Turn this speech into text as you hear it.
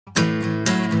Welcome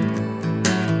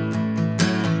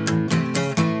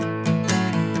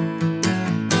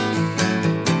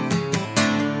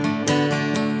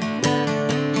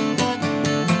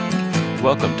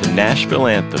to Nashville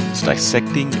Anthems,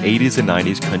 dissecting 80s and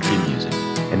 90s country music.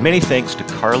 And many thanks to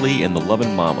Carly and the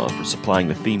Lovin' Mama for supplying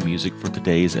the theme music for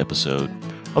today's episode.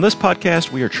 On this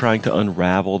podcast, we are trying to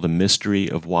unravel the mystery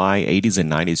of why 80s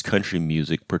and 90s country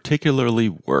music particularly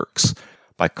works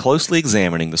by closely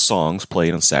examining the songs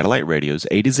played on satellite radio's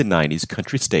 80s and 90s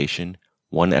country station,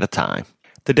 one at a time.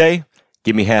 Today,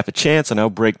 give me half a chance and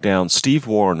I'll break down Steve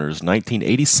Wariner's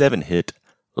 1987 hit,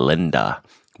 Lynda.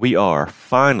 We are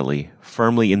finally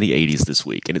firmly in the 80s this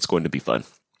week, and it's going to be fun.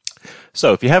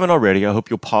 So, if you haven't already, I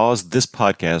hope you'll pause this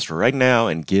podcast right now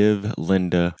and give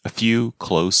Lynda a few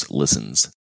close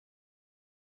listens.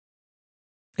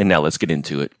 And now let's get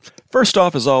into it. First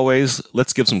off, as always,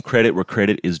 let's give some credit where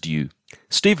credit is due.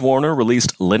 Steve Wariner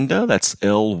released Lynda, that's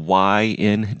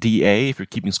Lynda if you're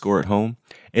keeping score at home,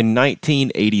 in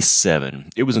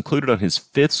 1987. It was included on his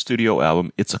fifth studio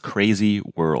album, It's a Crazy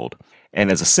World. And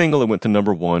as a single, it went to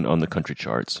number 1 on the country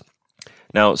charts.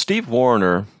 Now, Steve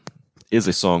Wariner is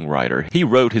a songwriter. He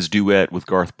wrote his duet with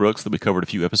Garth Brooks that we covered a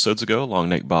few episodes ago, Long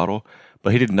Neck Bottle,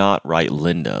 but he did not write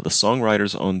Lynda. The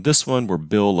songwriters on this one were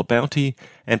Bill LaBounty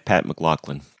and Pat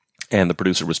McLaughlin, and the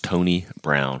producer was Tony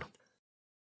Brown.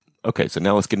 Okay, so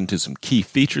now let's get into some key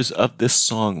features of this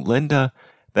song, Lynda,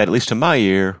 that, at least to my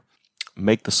ear,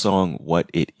 make the song what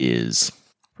it is.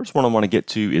 First one I want to get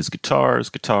to is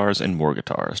guitars, and more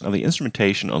guitars. Now, the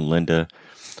instrumentation on Lynda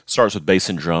starts with bass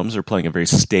and drums. They're playing a very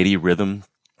steady rhythm,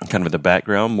 kind of in the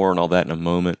background. More on all that in a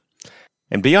moment.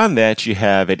 And beyond that, you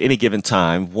have, at any given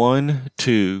time, 1,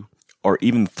 2, or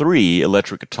even 3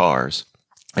 electric guitars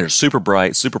that are super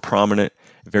bright, super prominent,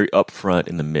 very upfront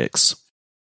in the mix.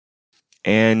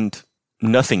 And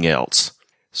nothing else.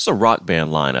 This is a rock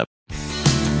band lineup.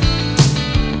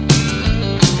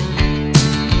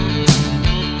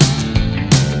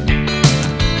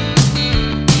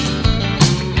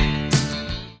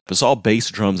 It's all bass,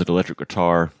 drums, and electric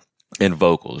guitar, and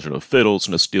vocals. No fiddles,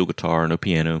 no steel guitar, no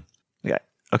piano. Yeah.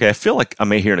 Okay, I feel like I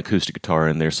may hear an acoustic guitar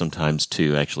in there sometimes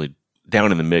too, actually,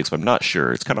 down in the mix, but I'm not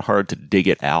sure. It's kind of hard to dig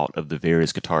it out of the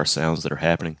various guitar sounds that are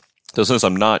happening. So since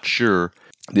I'm not sure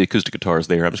the acoustic guitar is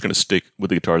there, I'm just going to stick with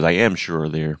the guitars I am sure are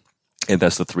there, and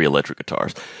that's the 3 electric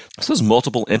guitars. So those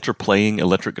multiple interplaying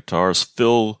electric guitars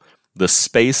fill the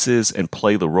spaces and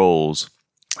play the roles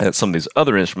that some of these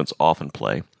other instruments often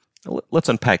play. Let's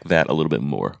unpack that a little bit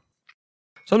more.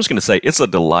 So I'm just going to say it's a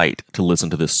delight to listen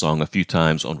to this song a few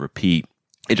times on repeat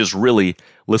and just really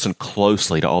listen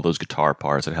closely to all those guitar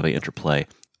parts and how they interplay.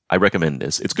 I recommend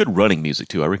this. It's good running music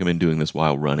too. I recommend doing this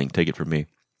while running. Take it from me.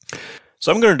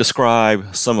 So I'm going to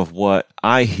describe some of what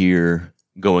I hear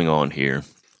going on here.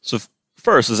 So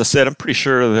first, as I said, I'm pretty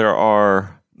sure there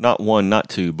are not 1, not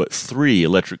 2, but 3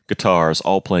 electric guitars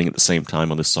all playing at the same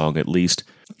time on this song, at least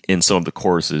in some of the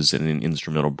choruses and in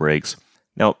instrumental breaks.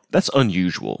 Now, that's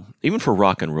unusual, even for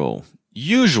rock and roll.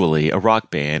 Usually, a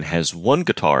rock band has 1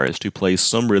 guitarist who plays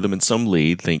some rhythm and some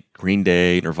lead, think Green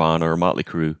Day, Nirvana, or Motley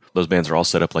Crue. Those bands are all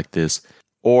set up like this.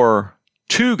 Or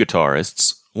 2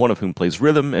 guitarists, one of whom plays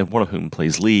rhythm and one of whom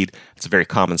plays lead. It's a very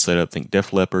common setup, think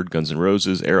Def Leppard, Guns N'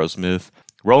 Roses, Aerosmith,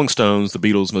 Rolling Stones, the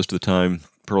Beatles most of the time,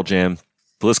 Pearl Jam.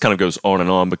 The list kind of goes on and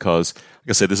on because, like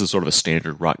I said, this is sort of a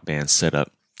standard rock band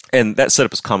setup. And that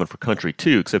setup is common for country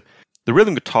too, except the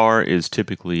rhythm guitar is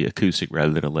typically acoustic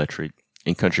rather than electric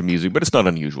in country music, but it's not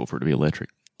unusual for it to be electric.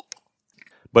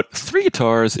 But 3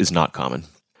 guitars is not common.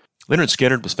 Lynyrd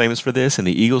Skynyrd was famous for this, and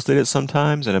the Eagles did it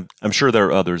sometimes, and I'm sure there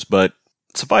are others, but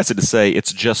suffice it to say,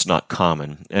 it's just not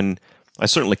common. And I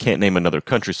certainly can't name another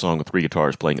country song with 3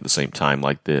 guitars playing at the same time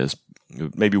like this.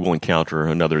 Maybe we'll encounter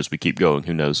another as we keep going,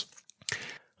 who knows.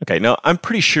 Okay, now I'm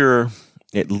pretty sure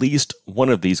at least one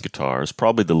of these guitars,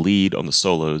 probably the lead on the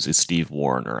solos, is Steve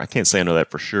Wariner. I can't say I know that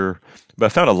for sure, but I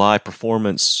found a live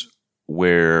performance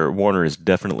where Wariner is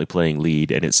definitely playing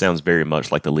lead, and it sounds very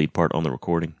much like the lead part on the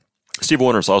recording. Steve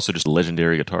Wariner is also just a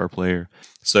legendary guitar player,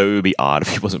 so it would be odd if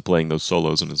he wasn't playing those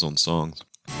solos in his own songs.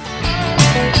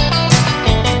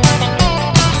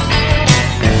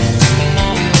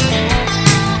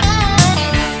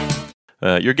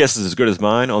 Your guess is as good as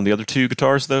mine on the other 2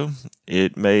 guitars, though.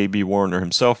 It may be Wariner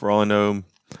himself, for all I know,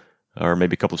 or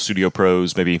maybe a couple of studio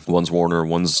pros. Maybe one's Wariner,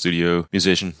 one's a studio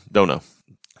musician. Don't know.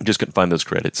 I just couldn't find those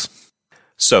credits.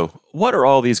 So, what are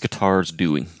all these guitars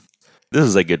doing? This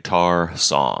is a guitar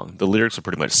song. The lyrics are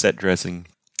pretty much set dressing.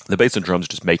 The bass and drums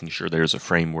just making sure there's a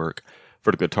framework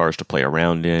for the guitars to play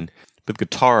around in. But the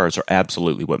guitars are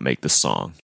absolutely what make this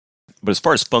song. But as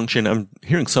far as function, I'm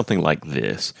hearing something like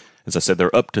this. As I said,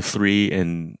 they're up to 3,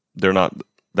 and they're not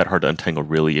that hard to untangle,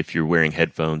 really, if you're wearing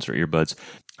headphones or earbuds,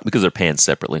 because they're panned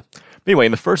separately. Anyway,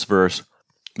 in the first verse,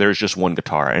 there's just one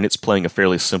guitar, and it's playing a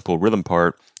fairly simple rhythm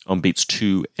part on beats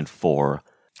 2 and 4.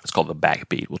 It's called the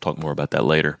backbeat. We'll talk more about that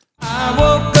later. I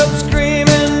woke up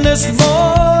screaming this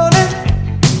morning.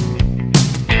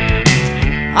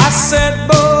 I sat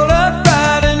bolt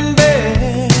upright in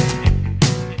bed.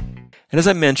 And as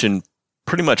I mentioned,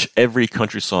 pretty much every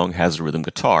country song has a rhythm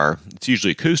guitar. It's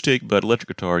usually acoustic, but electric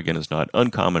guitar, again, is not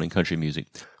uncommon in country music.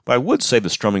 But I would say the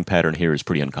strumming pattern here is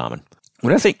pretty uncommon.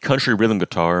 When I think country rhythm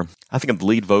guitar, I think of the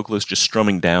lead vocalist just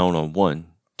strumming down on 1,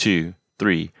 2,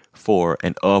 3, 4,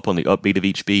 and up on the upbeat of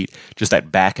each beat. Just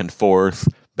that back and forth,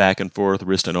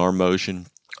 wrist and arm motion,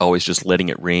 always just letting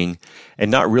it ring,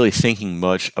 and not really thinking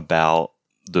much about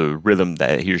the rhythm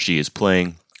that he or she is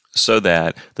playing, so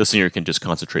that the singer can just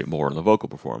concentrate more on the vocal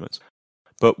performance.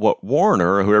 But what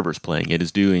Wariner, or whoever's playing it,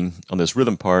 is doing on this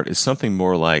rhythm part is something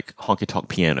more like honky-tonk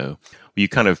piano, where you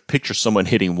kind of picture someone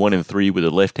hitting 1 and 3 with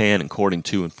the left hand and chording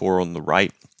 2 and 4 on the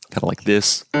right, kind of like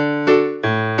this.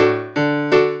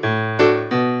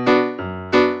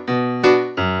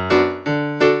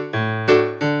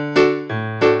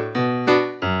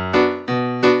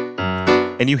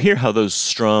 And you hear how those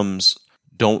strums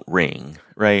don't ring,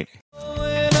 right?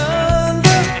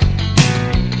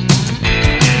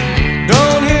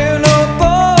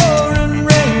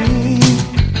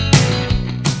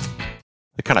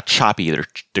 They're kind of choppy, they're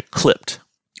clipped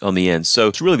on the end. So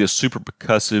it's really this super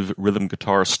percussive rhythm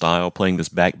guitar style playing this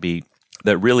backbeat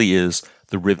that really is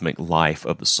the rhythmic life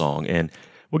of the song. And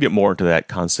we'll get more into that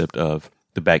concept of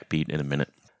the backbeat in a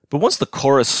minute. But once the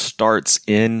chorus starts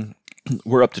in,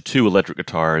 we're up to 2 electric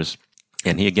guitars.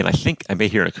 And I think I may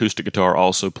hear an acoustic guitar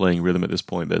also playing rhythm at this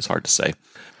point, but it's hard to say.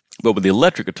 But with the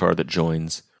electric guitar that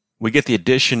joins, we get the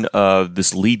addition of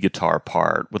this lead guitar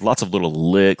part with lots of little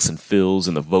licks and fills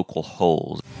in the vocal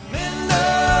holes.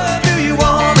 Lynda, do you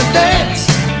want to dance?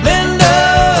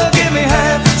 Lynda, give me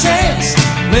half a chance.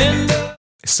 Lynda.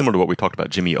 It's similar to what we talked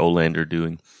about Jimmy Olander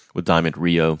doing with Diamond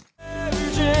Rio.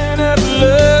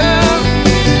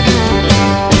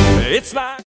 It's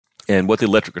like And what the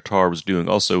electric guitar was doing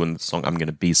also in the song I'm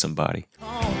Gonna Be Somebody.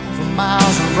 for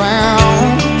miles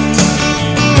around.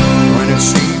 When it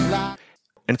seemed like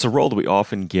And it's a role that we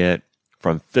often get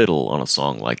from fiddle on a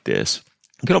song like this.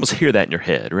 You can almost hear that in your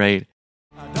head, right?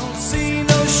 I don't see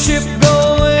no ship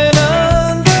going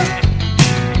under.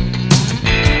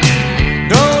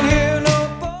 Don't hear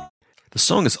no boat. The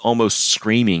song is almost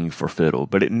screaming for fiddle,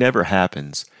 but it never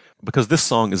happens because this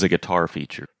song is a guitar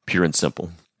feature, pure and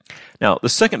simple. Now, the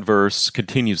second verse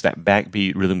continues that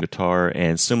backbeat rhythm guitar,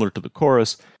 and similar to the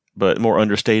chorus, but more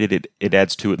understated, it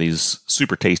adds to it these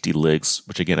super tasty licks,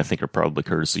 which again I think are probably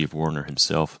courtesy of Wariner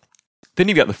himself. Then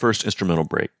you've got the first instrumental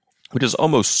break, which is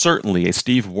almost certainly a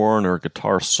Steve Wariner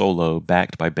guitar solo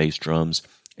backed by bass drums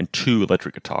and 2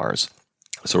 electric guitars.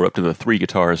 So we're up to the 3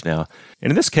 guitars now.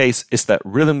 And in this case, it's that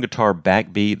rhythm guitar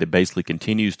backbeat that basically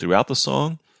continues throughout the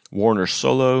song, Wariner's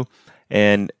solo,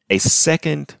 and a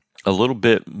second, a little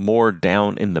bit more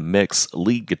down in the mix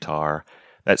lead guitar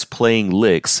that's playing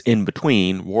licks in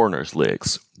between Wariner's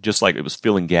licks, just like it was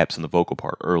filling gaps in the vocal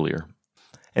part earlier.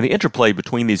 And the interplay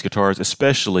between these guitars,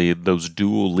 especially those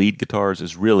dual lead guitars,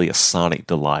 is really a sonic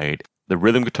delight. The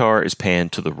rhythm guitar is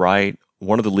panned to the right,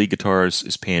 one of the lead guitars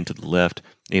is panned to the left,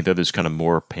 and the other is kind of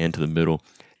more panned to the middle.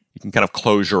 You can kind of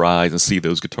close your eyes and see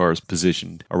those guitars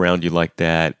positioned around you like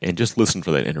that, and just listen for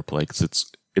that interplay, because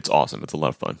it's awesome. It's a lot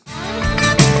of fun.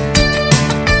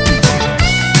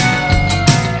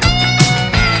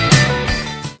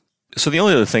 So the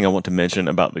only other thing I want to mention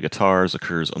about the guitars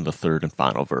occurs on the third and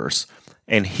final verse.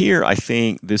 And here I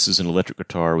think this is an electric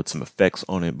guitar with some effects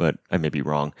on it, but I may be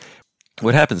wrong.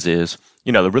 What happens is,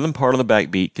 the rhythm part on the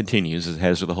backbeat continues as it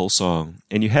has for the whole song.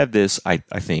 And you have this, I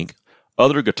think,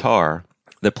 other guitar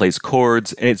that plays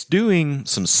chords, and it's doing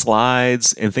some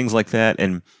slides and things like that.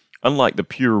 And unlike the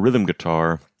pure rhythm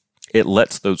guitar, it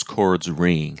lets those chords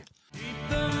ring.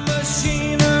 The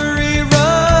machinery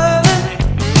running.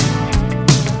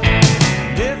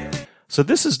 So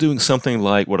this is doing something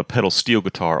like what a pedal steel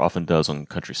guitar often does on a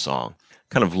country song,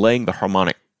 kind of laying the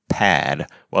harmonic pad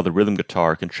while the rhythm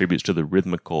guitar contributes to the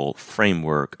rhythmical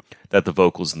framework that the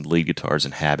vocals and the lead guitars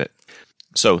inhabit.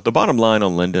 So the bottom line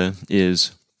on Lynda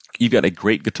is you've got a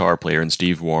great guitar player in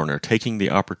Steve Wariner taking the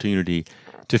opportunity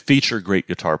to feature great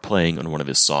guitar playing on one of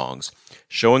his songs,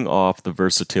 showing off the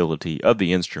versatility of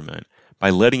the instrument by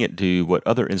letting it do what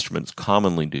other instruments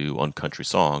commonly do on country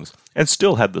songs and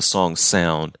still have the song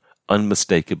sound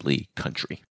unmistakably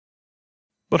country.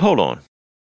 But hold on.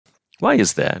 Why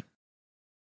is that?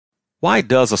 Why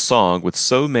does a song with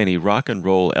so many rock and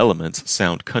roll elements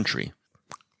sound country?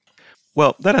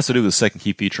 Well, that has to do with the second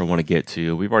key feature I want to get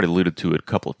to. We've already alluded to it a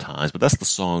couple of times, but that's the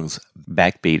song's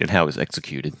backbeat and how it's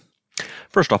executed.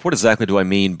 First off, what exactly do I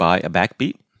mean by a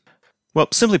backbeat? Well,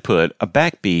 simply put, a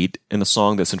backbeat in a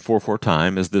song that's in 4/4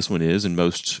 time, as this one is and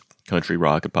most country,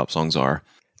 rock, and pop songs are,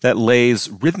 that lays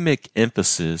rhythmic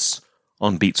emphasis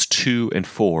on beats 2 and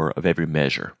 4 of every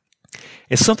measure.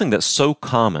 It's something that's so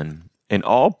common in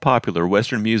all popular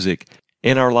Western music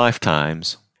in our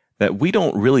lifetimes that we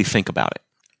don't really think about it.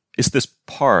 It's this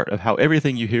part of how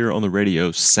everything you hear on the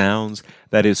radio sounds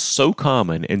that is so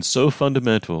common and so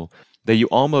fundamental that you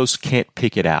almost can't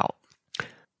pick it out.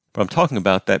 But I'm talking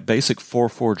about that basic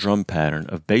 4/4 drum pattern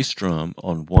of bass drum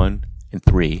on 1 and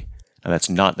 3. Now that's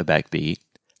not the backbeat.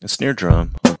 And snare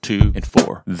drum on 2 and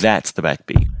 4. That's the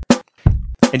backbeat.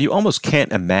 And you almost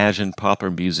can't imagine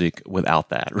popular music without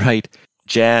that, right?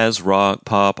 Jazz, rock,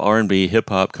 pop, R&B,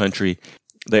 hip-hop, country,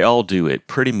 they all do it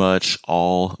pretty much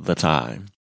all the time.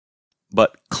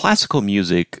 But classical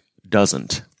music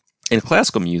doesn't. In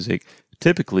classical music,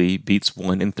 typically beats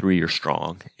 1 and 3 are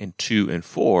strong, and 2 and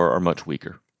 4 are much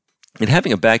weaker. And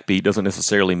having a backbeat doesn't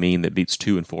necessarily mean that beats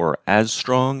 2 and 4 are as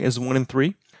strong as 1 and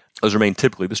 3. Those remain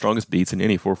typically the strongest beats in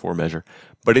any 4/4 measure.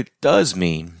 But it does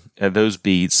mean that those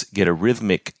beats get a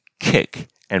rhythmic kick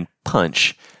and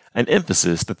punch, an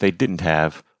emphasis that they didn't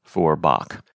have for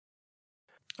Bach.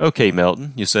 Okay,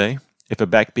 Melton, you say, if a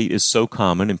backbeat is so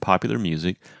common in popular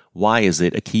music, why is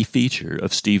it a key feature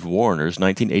of Steve Wariner's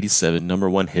 1987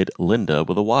 #1 hit Lynda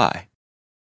with a Y?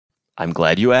 I'm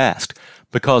glad you asked,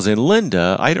 because in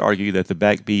Lynda, I'd argue that the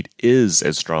backbeat is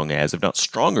as strong as, if not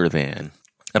stronger than,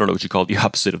 I don't know what you call the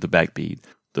opposite of the backbeat,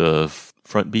 the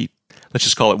front beat? Let's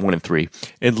just call it 1 and 3.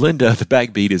 In Lynda, the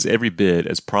backbeat is every bit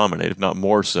as prominent, if not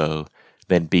more so,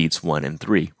 than beats 1 and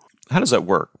 3. How does that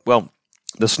work? Well,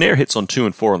 the snare hits on 2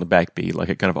 and 4 on the backbeat, like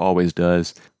it kind of always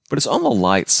does, but it's on the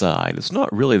light side. It's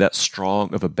not really that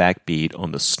strong of a backbeat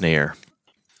on the snare.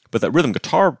 But that rhythm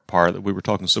guitar part that we were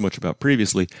talking so much about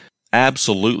previously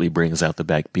absolutely brings out the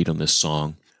backbeat on this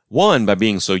song. One, by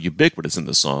being so ubiquitous in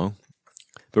the song,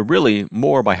 but really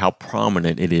more by how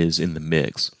prominent it is in the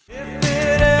mix. If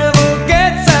it ever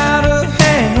gets out of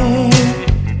hand,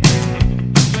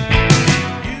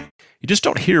 You just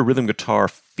don't hear rhythm guitar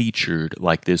featured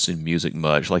like this in music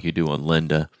much, like you do on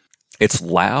Lynda. It's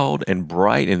loud and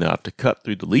bright enough to cut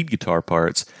through the lead guitar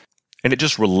parts, and it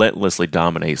just relentlessly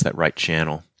dominates that right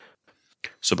channel.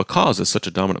 So because it's such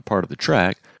a dominant part of the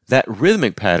track, that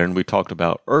rhythmic pattern we talked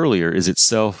about earlier is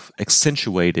itself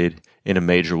accentuated in a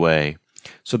major way.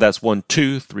 So that's 1,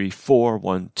 2, 3, 4,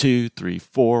 1, 2, 3,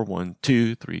 4, 1,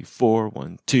 2, 3, 4,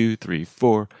 1, 2, 3,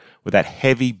 4, with that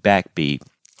heavy backbeat.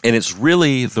 And it's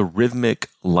really the rhythmic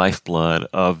lifeblood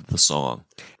of the song.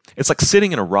 It's like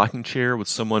sitting in a rocking chair with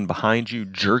someone behind you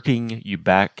jerking you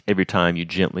back every time you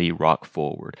gently rock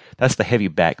forward. That's the heavy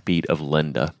backbeat of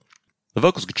Lynda. The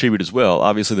vocals contribute as well.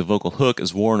 Obviously, the vocal hook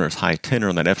is Wariner's high tenor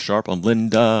on that F sharp on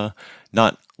Lynda.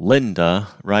 Not Lynda,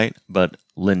 right? But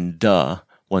Lynda.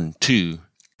 1, 2.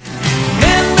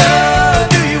 Lynda,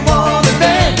 do you want to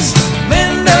dance?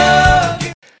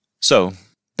 Lynda. So,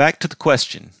 back to the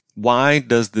question. Why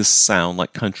does this sound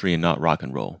like country and not rock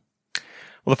and roll?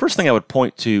 Well, the first thing I would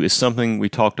point to is something we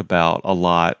talked about a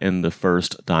lot in the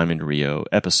first Diamond Rio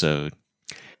episode.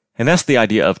 And that's the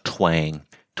idea of twang.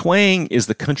 Twang is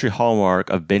the country hallmark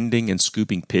of bending and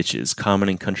scooping pitches, common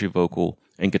in country vocal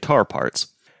and guitar parts.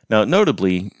 Now,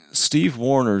 notably, Steve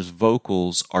Wariner's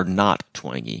vocals are not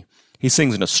twangy. He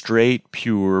sings in a straight,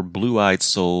 pure, blue-eyed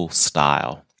soul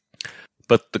style.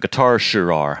 But the guitars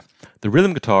sure are. The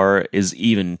rhythm guitar is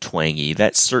even twangy.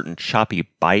 That certain choppy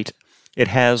bite it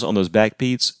has on those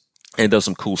backbeats, and it does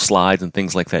some cool slides and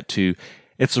things like that too.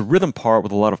 It's a rhythm part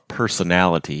with a lot of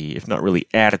personality, if not really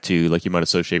attitude, like you might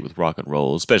associate with rock and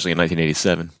roll, especially in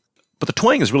 1987. But the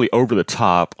twang is really over the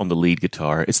top on the lead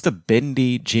guitar. It's the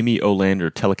bendy Jimmy Olander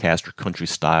Telecaster country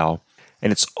style,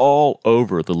 and it's all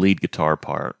over the lead guitar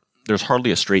part. There's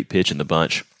hardly a straight pitch in the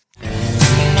bunch.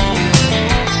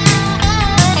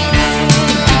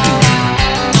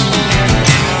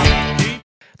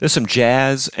 There's some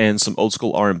jazz and some old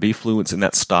school R&B fluence in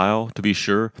that style, to be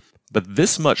sure, but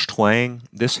this much twang,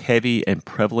 this heavy and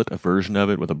prevalent a version of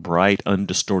it with a bright,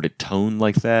 undistorted tone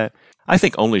like that, I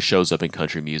think only shows up in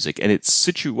country music, and it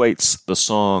situates the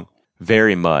song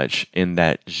very much in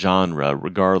that genre,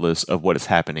 regardless of what is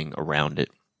happening around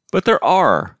it. But there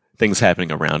are things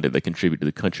happening around it that contribute to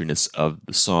the countryness of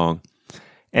the song.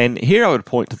 And here I would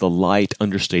point to the light,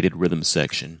 understated rhythm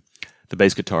section, the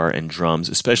bass guitar and drums,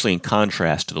 especially in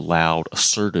contrast to the loud,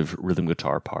 assertive rhythm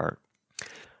guitar part.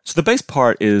 So the bass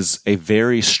part is a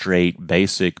very straight,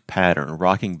 basic pattern,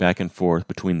 rocking back and forth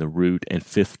between the root and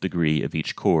fifth degree of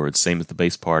each chord, same as the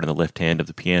bass part in the left hand of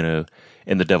the piano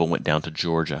in The Devil Went Down to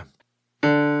Georgia.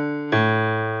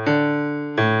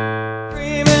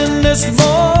 This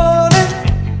morning,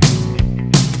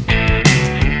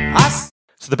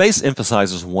 so the bass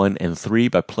emphasizes 1 and 3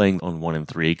 by playing on 1 and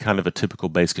 3, kind of a typical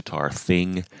bass guitar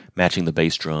thing, matching the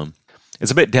bass drum.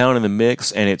 It's a bit down in the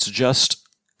mix, and it's just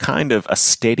kind of a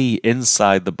steady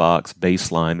inside-the-box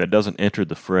bass line that doesn't enter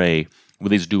the fray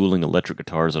with these dueling electric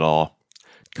guitars at all.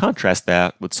 Contrast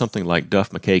that with something like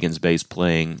Duff McKagan's bass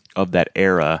playing of that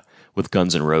era with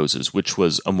Guns N' Roses, which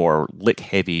was a more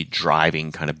lick-heavy,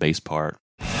 driving kind of bass part.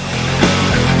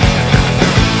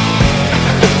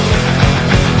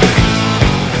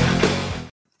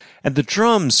 And the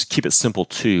drums keep it simple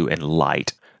too and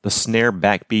light. The snare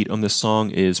backbeat on this song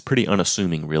is pretty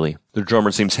unassuming, really. The drummer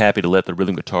seems happy to let the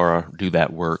rhythm guitar do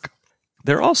that work.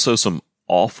 There are also some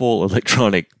awful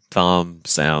electronic thumb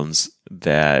sounds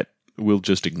that we'll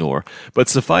just ignore. But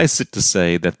suffice it to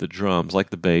say that the drums,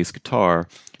 like the bass guitar,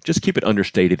 just keep it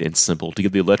understated and simple to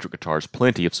give the electric guitars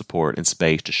plenty of support and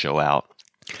space to show out.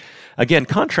 Again,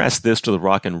 contrast this to the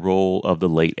rock and roll of the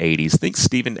late 80s. Think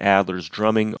Steven Adler's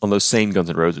drumming on those same Guns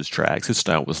N' Roses tracks. His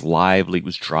style was lively, it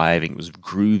was driving, it was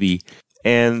groovy,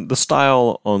 and the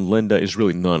style on Lynda is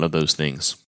really none of those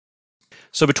things.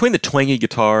 So between the twangy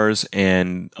guitars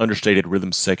and understated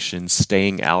rhythm sections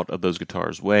staying out of those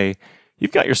guitars' way,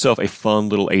 you've got yourself a fun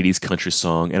little 80s country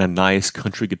song and a nice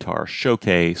country guitar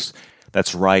showcase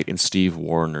that's right in Steve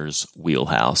Wariner's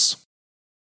wheelhouse.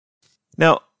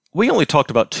 Now, we only talked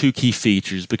about 2 key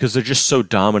features because they're just so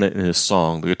dominant in this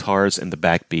song, the guitars and the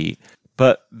backbeat.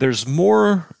 But there's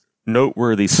more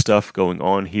noteworthy stuff going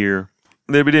on here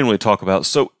that we didn't really talk about.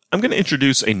 So I'm going to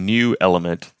introduce a new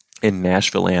element in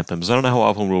Nashville Anthems. I don't know how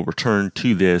often we'll return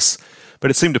to this, but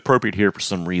it seemed appropriate here for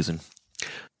some reason.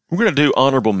 We're going to do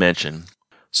honorable mention.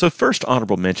 So first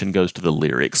honorable mention goes to the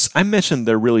lyrics. I mentioned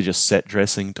they're really just set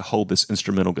dressing to hold this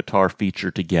instrumental guitar feature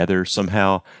together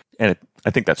somehow, and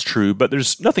I think that's true, but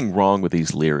there's nothing wrong with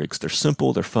these lyrics. They're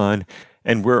simple, they're fun,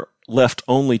 and we're left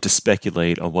only to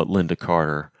speculate on what Lynda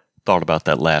Carter thought about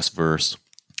that last verse.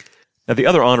 Now, the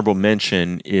other honorable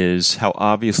mention is how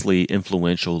obviously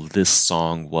influential this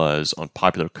song was on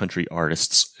popular country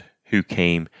artists who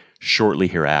came shortly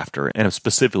hereafter, and I'm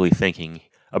specifically thinking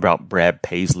about Brad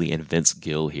Paisley and Vince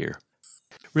Gill here.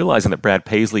 Realizing that Brad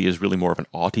Paisley is really more of an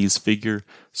aughties figure,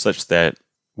 such that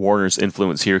Wariner's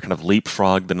influence here kind of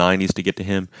leapfrogged the 90s to get to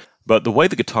him, but the way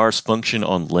the guitars function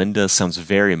on Lynda sounds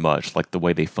very much like the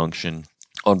way they function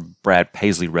on Brad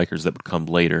Paisley records that would come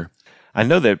later. I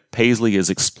know that Paisley is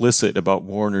explicit about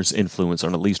Wariner's influence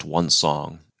on at least one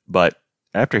song, but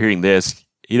after hearing this,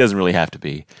 he doesn't really have to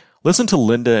be. Listen to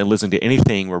Lynda and listen to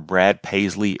anything where Brad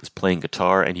Paisley is playing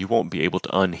guitar, and you won't be able to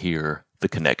unhear the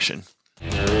connection.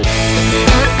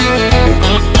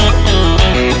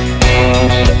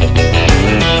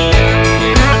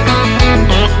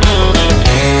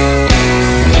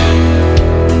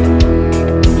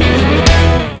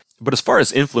 But as far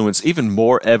as influence, even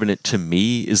more evident to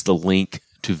me is the link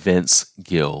to Vince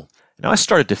Gill. Now, I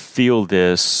started to feel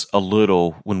this a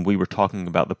little when we were talking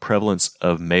about the prevalence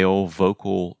of male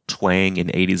vocal twang in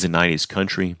 80s and 90s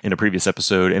country in a previous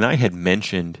episode, and I had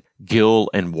mentioned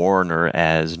Gill and Wariner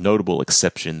as notable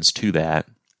exceptions to that.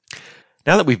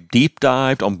 Now that we've deep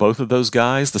dived on both of those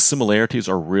guys, the similarities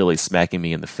are really smacking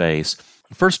me in the face.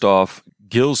 First off,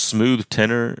 Gill's smooth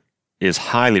tenor is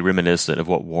highly reminiscent of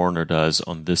what Wariner does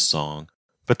on this song.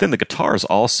 But then the guitars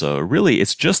also, really,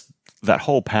 it's just that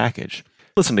whole package.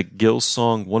 Listen to Gill's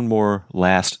song, One More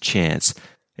Last Chance,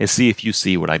 and see if you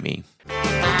see what I mean.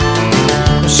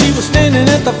 She was standing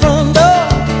at the front door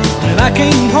when I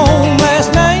came home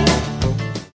last night.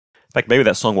 In fact, maybe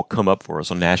that song will come up for us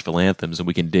on Nashville Anthems and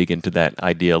we can dig into that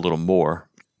idea a little more.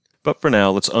 But for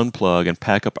now, let's unplug and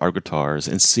pack up our guitars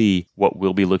and see what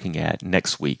we'll be looking at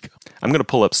next week. I'm going to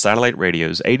pull up Satellite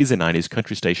Radio's 80s and 90s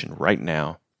country station right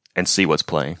now and see what's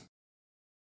playing.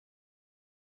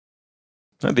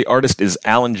 The artist is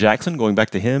Alan Jackson, going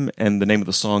back to him, and the name of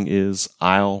the song is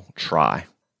I'll Try.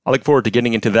 I look forward to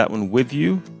getting into that one with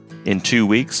you in 2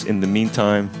 weeks. In the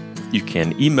meantime, you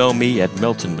can email me at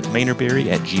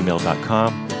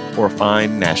meltonmcmanerberry@gmail.com or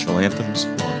find Nashville Anthems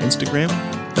on Instagram.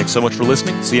 Thanks so much for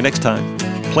listening. See you next time.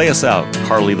 Play us out,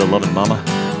 Carly the Lovin' Mama.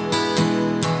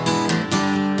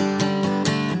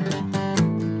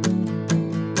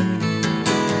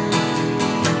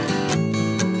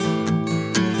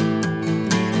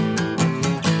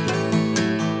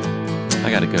 I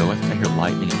gotta go. I think I hear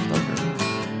lightning.